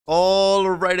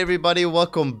Alright everybody,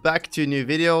 welcome back to a new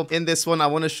video. In this one I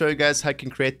want to show you guys how you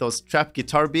can create those trap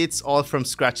guitar beats all from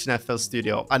scratch in FL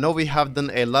Studio. I know we have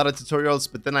done a lot of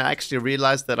tutorials, but then I actually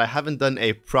realized that I haven't done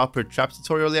a proper trap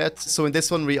tutorial yet. So in this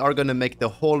one we are going to make the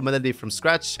whole melody from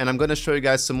scratch, and I'm going to show you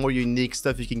guys some more unique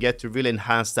stuff you can get to really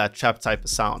enhance that trap type of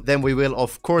sound. Then we will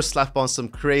of course slap on some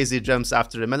crazy drums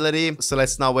after the melody. So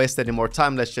let's not waste any more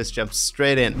time, let's just jump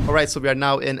straight in. Alright, so we are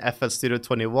now in FL Studio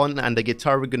 21, and the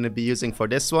guitar we're going to be using for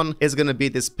this one is going to be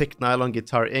this pick nylon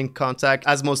guitar in contact.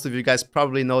 As most of you guys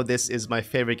probably know, this is my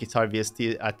favorite guitar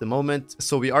VST at the moment,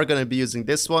 so we are going to be using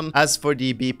this one. As for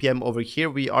the BPM over here,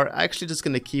 we are actually just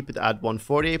going to keep it at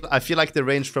 140. I feel like the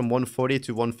range from 140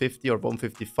 to 150 or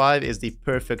 155 is the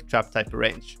perfect trap type of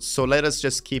range, so let us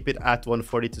just keep it at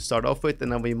 140 to start off with,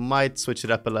 and then we might switch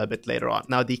it up a little bit later on.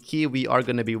 Now the key we are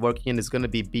going to be working in is going to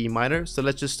be B minor, so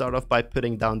let's just start off by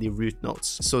putting down the root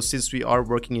notes. So since we are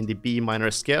working in the B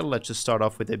minor scale, let's just start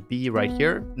off with a B right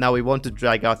here. Now we want to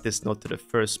drag out this note to the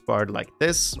first bar like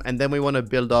this, and then we want to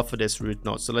build off of this root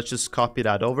note. So let's just copy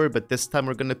that over, but this time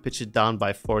we're going to pitch it down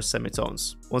by 4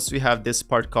 semitones. Once we have this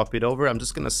part copied over, I'm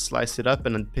just going to slice it up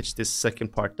and then pitch this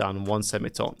second part down 1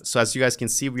 semitone. So as you guys can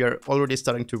see, we are already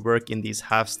starting to work in these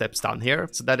half steps down here.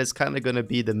 So that is kind of going to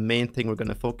be the main thing we're going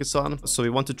to focus on. So we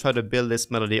want to try to build this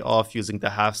melody off using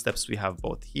the half steps we have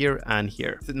both here and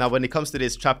here. Now when it comes to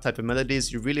these trap type of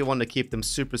melodies, you really want to keep them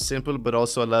super simple but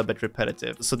also a little bit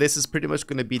repetitive. So this is pretty much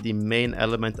going to be the main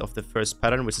element of the first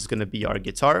pattern, which is going to be our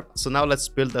guitar. So now let's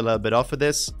build a little bit off of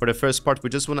this. For the first part, we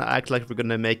just want to act like we're going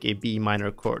to make a B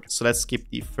minor chord. So let's skip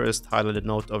the first highlighted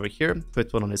note over here,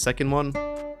 put one on the second one,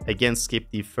 again skip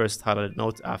the first highlighted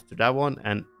note after that one,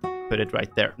 and put it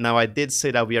right there. Now I did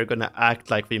say that we are going to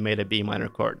act like we made a B minor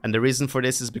chord, and the reason for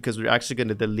this is because we're actually going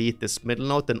to delete this middle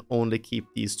note and only keep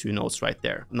these two notes right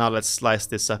there. Now let's slice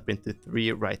this up into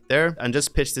 3 right there and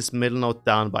just pitch this middle note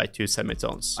down by 2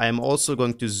 semitones. I am also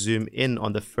going to zoom in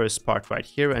on the first part right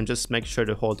here and just make sure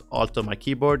to hold Alt on my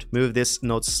keyboard, move this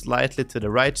note slightly to the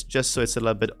right just so it's a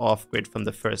little bit off grid from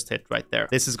the first hit right there.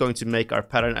 This is going to make our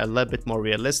pattern a little bit more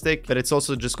realistic, but it's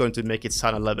also just going to make it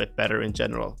sound a little bit better in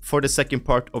general. For the second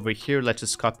part over here, let's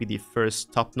just copy the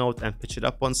first top note and pitch it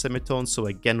up 1 semitone. So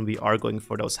again, we are going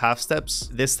for those half steps.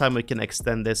 This time we can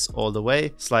extend this all the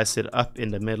way, slice it up in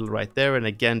the middle right there, and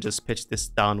again just pitch this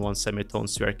down 1 semitone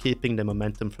so we are keeping the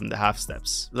momentum from the half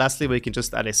steps. Lastly, we can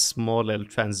just add a small little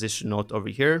transition note over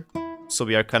here. So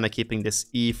we are kind of keeping this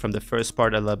E from the first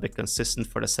part a little bit consistent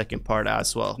for the second part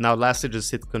as well. Now lastly,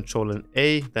 just hit Ctrl and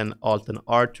A, then Alt and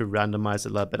R to randomize a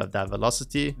little bit of that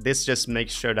velocity. This just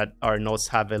makes sure that our notes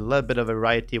have a little bit of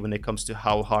variety when it comes to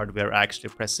how hard we are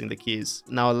actually pressing the keys.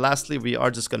 Now lastly, we are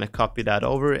just going to copy that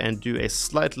over and do a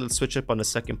slight little switch up on the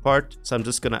second part. So I'm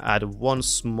just going to add 1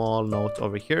 small note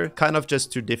over here, kind of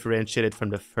just to differentiate it from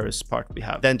the first part we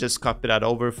have. Then just copy that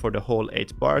over for the whole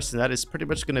 8 bars, and that is pretty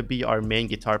much going to be our main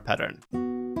guitar pattern.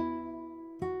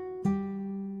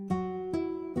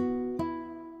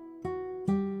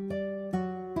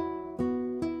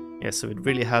 Yeah, so it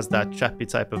really has that trappy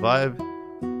type of vibe.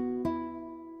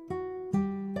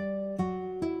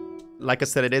 Like I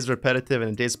said, it is repetitive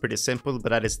and it is pretty simple,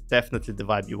 but that is definitely the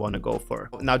vibe you want to go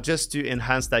for. Now, just to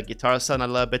enhance that guitar sound a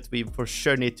little bit, we for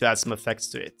sure need to add some effects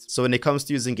to it. So when it comes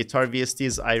to using guitar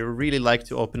VSTs, I really like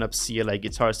to open up CLA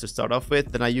guitars to start off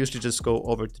with. Then I usually just go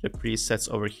over to the presets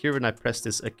over here and I press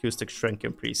this acoustic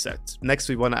shrinking preset. Next,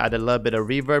 we want to add a little bit of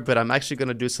reverb, but I'm actually going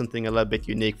to do something a little bit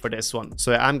unique for this one.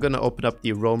 So I'm going to open up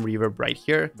the Roam reverb right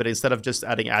here, but instead of just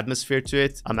adding atmosphere to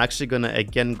it, I'm actually going to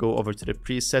again go over to the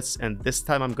presets, and this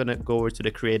time I'm going to go over to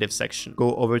the creative section,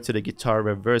 go over to the guitar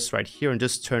reverse right here and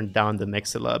just turn down the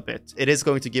mix a little bit. It is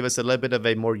going to give us a little bit of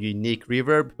a more unique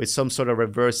reverb with some sort of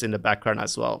reverse in the background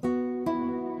as well.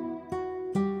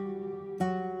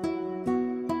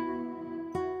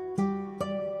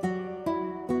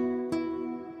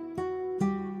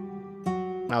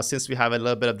 Now, since we have a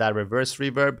little bit of that reverse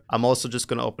reverb, I'm also just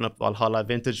going to open up Valhalla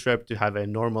Vintage Reverb to have a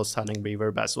normal sounding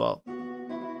reverb as well.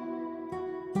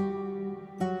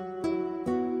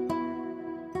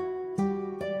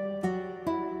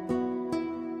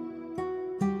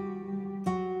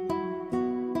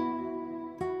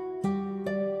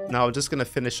 Now I'm just going to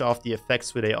finish off the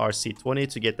effects with a RC20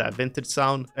 to get that vintage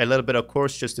sound. A little bit of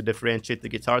course just to differentiate the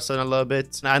guitar sound a little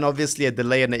bit. And obviously a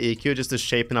delay and an EQ just to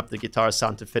shapen up the guitar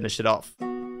sound to finish it off.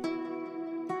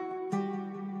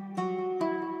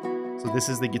 So this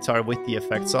is the guitar with the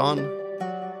effects on.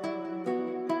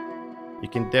 You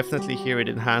can definitely hear it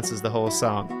enhances the whole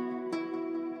sound.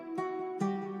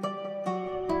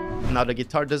 Now the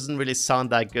guitar doesn't really sound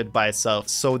that good by itself,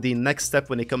 so the next step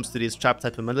when it comes to these trap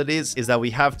type of melodies is that we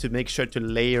have to make sure to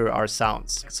layer our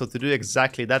sounds. So to do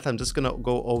exactly that, I'm just gonna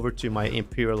go over to my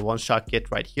Imperial one-shot kit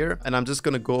right here, and I'm just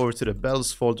gonna go over to the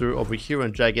bells folder over here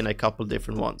and drag in a couple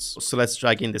different ones. So let's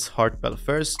drag in this heart bell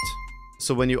first.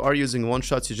 So when you are using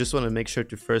one-shots, you just want to make sure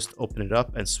to first open it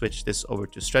up and switch this over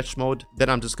to stretch mode.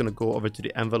 Then I'm just going to go over to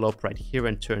the envelope right here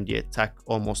and turn the attack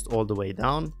almost all the way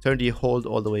down. Turn the hold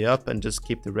all the way up and just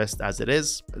keep the rest as it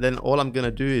is. Then all I'm going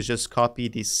to do is just copy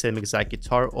the same exact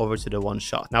guitar over to the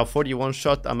one-shot. Now for the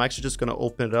one-shot, I'm actually just going to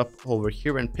open it up over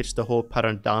here and pitch the whole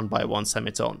pattern down by 1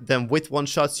 semitone. Then with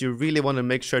one-shots, you really want to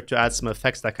make sure to add some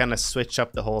effects that kind of switch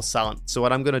up the whole sound. So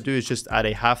what I'm going to do is just add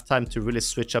a halftime to really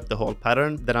switch up the whole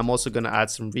pattern. Then I'm also going to add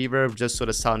some reverb just so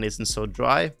the sound isn't so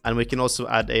dry, and we can also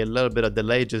add a little bit of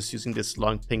delay just using this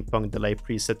long ping pong delay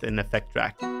preset in effect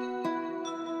track.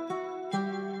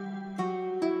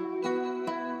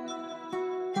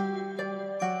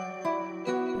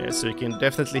 Yeah, so you can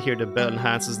definitely hear the bell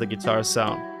enhances the guitar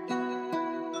sound.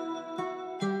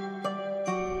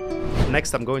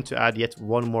 Next, I'm going to add yet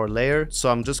one more layer. So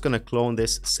I'm just going to clone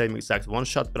this same exact one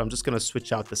shot, but I'm just going to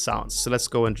switch out the sounds. So let's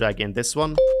go and drag in this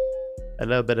one. A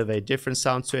little bit of a different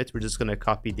sound to it. We're just going to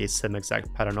copy the same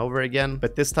exact pattern over again,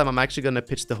 but this time I'm actually going to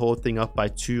pitch the whole thing up by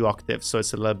 2 octaves, so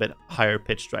it's a little bit higher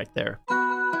pitched right there.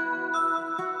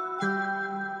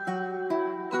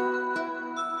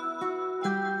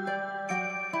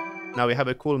 Now we have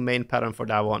a cool main pattern for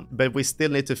that one, but we still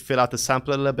need to fill out the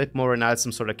sample a little bit more and add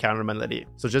some sort of counter melody.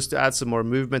 So just to add some more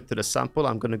movement to the sample,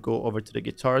 I'm going to go over to the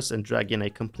guitars and drag in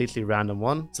a completely random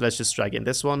one. So let's just drag in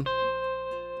this one.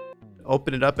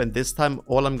 Open it up, and this time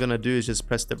all I'm gonna do is just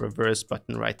press the reverse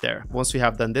button right there. Once we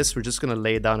have done this, we're just gonna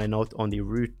lay down a note on the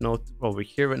root note over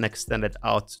here and extend it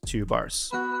out 2 bars.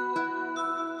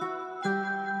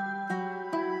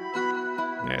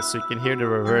 Yeah, so you can hear the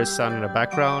reverse sound in the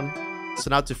background.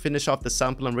 So now to finish off the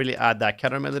sample and really add that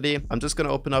counter melody, I'm just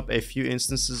gonna open up a few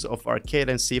instances of Arcade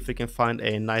and see if we can find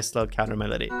a nice little counter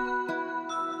melody.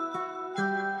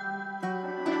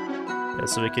 Yeah,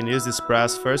 so we can use this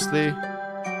brass firstly.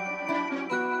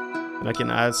 And I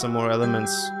can add some more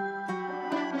elements.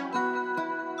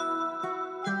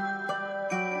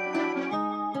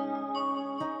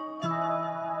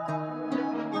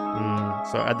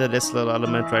 So I added this little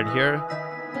element right here.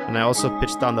 And I also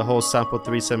pitched down the whole sample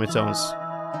 3 semitones.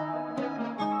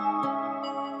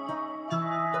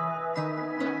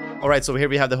 Alright, so here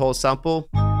we have the whole sample.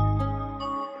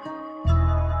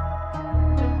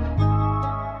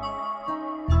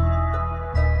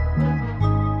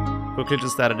 Quickly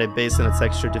just added a bass and a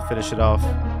texture to finish it off.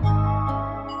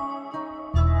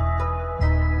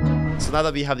 So now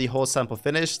that we have the whole sample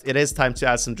finished, it is time to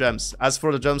add some drums. As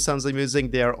for the drum sounds I'm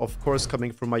using, they are of course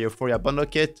coming from my Euphoria bundle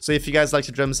kit. So if you guys like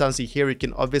the drum sounds you hear, you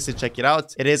can obviously check it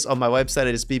out. It is on my website,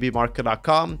 it is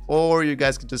BBMarko.com, or you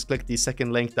guys can just click the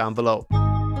second link down below.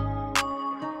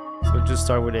 So we'll just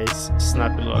start with a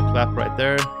snappy little clap right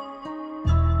there.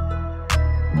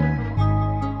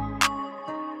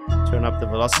 Turn up the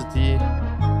velocity.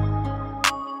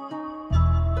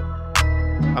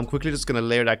 I'm quickly just gonna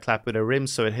layer that clap with a rim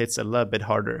so it hits a little bit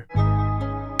harder.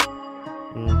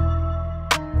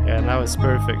 Yeah, now it's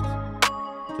perfect.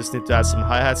 Just need to add some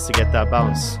hi-hats to get that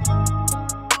bounce.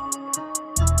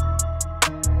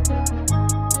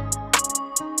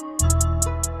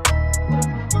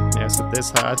 Yeah, so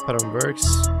this hi-hat pattern works.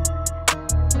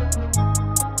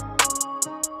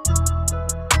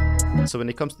 So when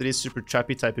it comes to these super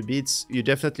trappy type of beats, you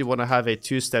definitely want to have a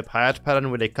 2-step hi-hat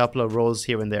pattern with a couple of rolls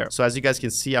here and there. So as you guys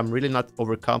can see, I'm really not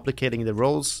overcomplicating the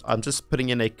rolls. I'm just putting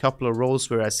in a couple of rolls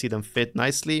where I see them fit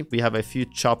nicely. We have a few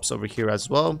chops over here as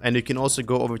well. And you can also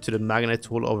go over to the magnet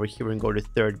tool over here and go to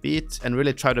 3rd beat and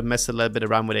really try to mess a little bit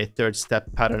around with a 3rd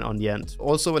step pattern on the end.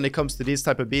 Also, when it comes to these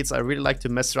type of beats, I really like to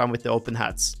mess around with the open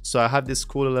hats. So I have this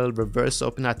cool little reverse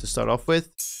open hat to start off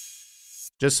with,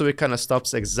 just so it kind of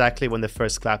stops exactly when the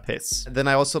first clap hits. And then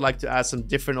I also like to add some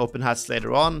different open hats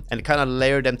later on and kind of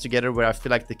layer them together where I feel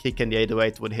like the kick and the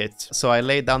 808 would hit. So I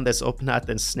laid down this open hat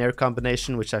and snare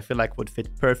combination, which I feel like would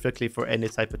fit perfectly for any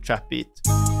type of trap beat.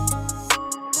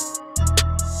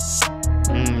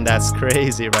 That's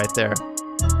crazy right there.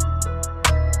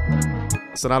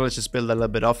 So now let's just build a little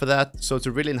bit off of that. So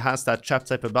to really enhance that trap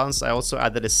type of bounce, I also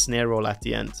added a snare roll at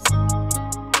the end.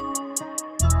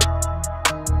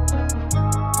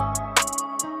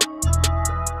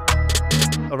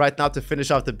 Alright, now to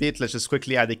finish off the beat, let's just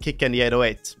quickly add the kick and the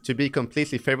 808. To be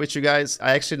completely fair with you guys,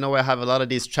 I actually know I have a lot of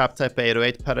these trap type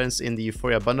 808 patterns in the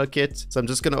Euphoria bundle kit. So I'm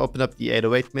just going to open up the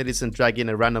 808 midis and drag in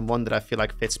a random one that I feel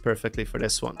like fits perfectly for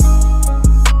this one.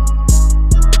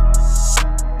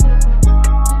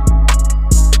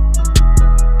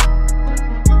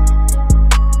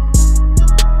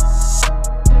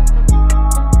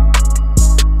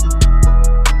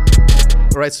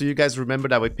 Alright, so you guys remember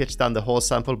that we pitched down the whole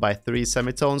sample by 3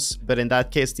 semitones, but in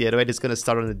that case the 808 is going to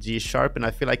start on the G sharp, and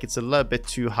I feel like it's a little bit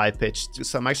too high pitched.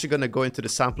 So I'm actually going to go into the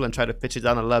sample and try to pitch it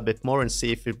down a little bit more and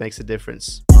see if it makes a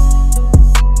difference. Yeah,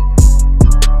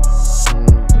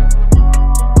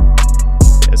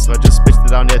 so I just pitched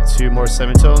it down yet 2 more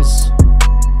semitones,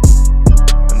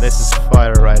 and this is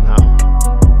fire right now.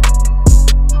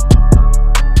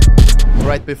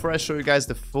 Alright, before I show you guys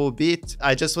the full beat,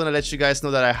 I just want to let you guys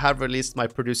know that I have released my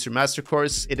producer master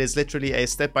course. It is literally a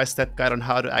step-by-step guide on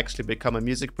how to actually become a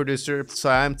music producer. So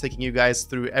I am taking you guys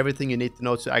through everything you need to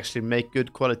know to actually make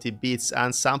good quality beats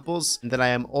and samples. And then I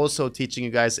am also teaching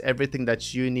you guys everything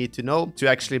that you need to know to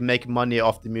actually make money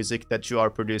off the music that you are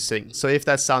producing. So if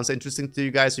that sounds interesting to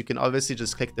you guys, you can obviously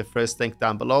just click the first link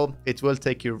down below. It will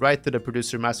take you right to the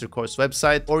producer master course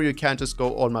website, or you can just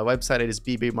go on my website. It is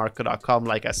BBMarko.com,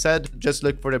 like I said. Just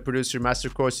look for the producer master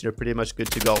course, you're pretty much good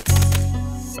to go.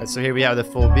 Right, so here we have the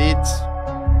full beat,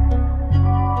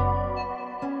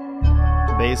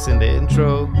 bass in the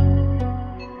intro.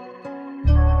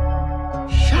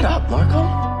 Shut up, Marko.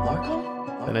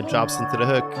 Then it drops into the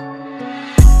hook.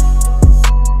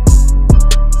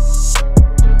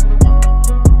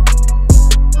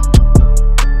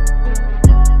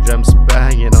 Drums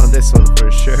banging on this one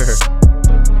for sure.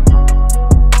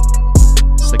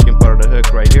 Second part of the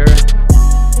hook right here.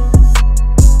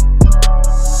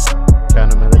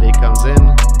 Kind of melody comes in.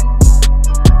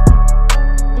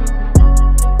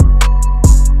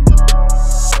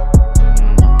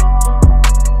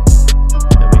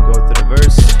 Then we go to the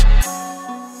verse.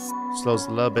 Slows a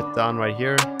little bit down right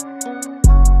here.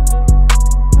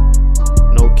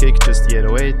 No kick, just the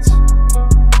 808.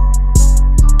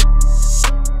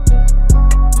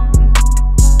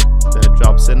 Then it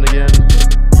drops in again.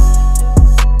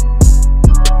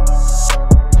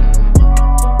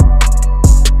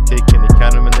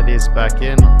 Back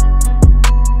in. Then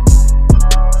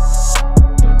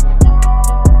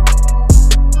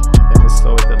we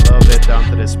slow it a little bit down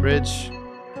to this bridge.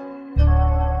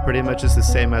 Pretty much is the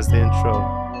same as the intro.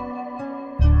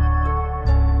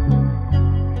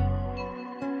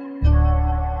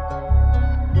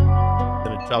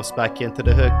 Then it drops back into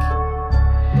the hook.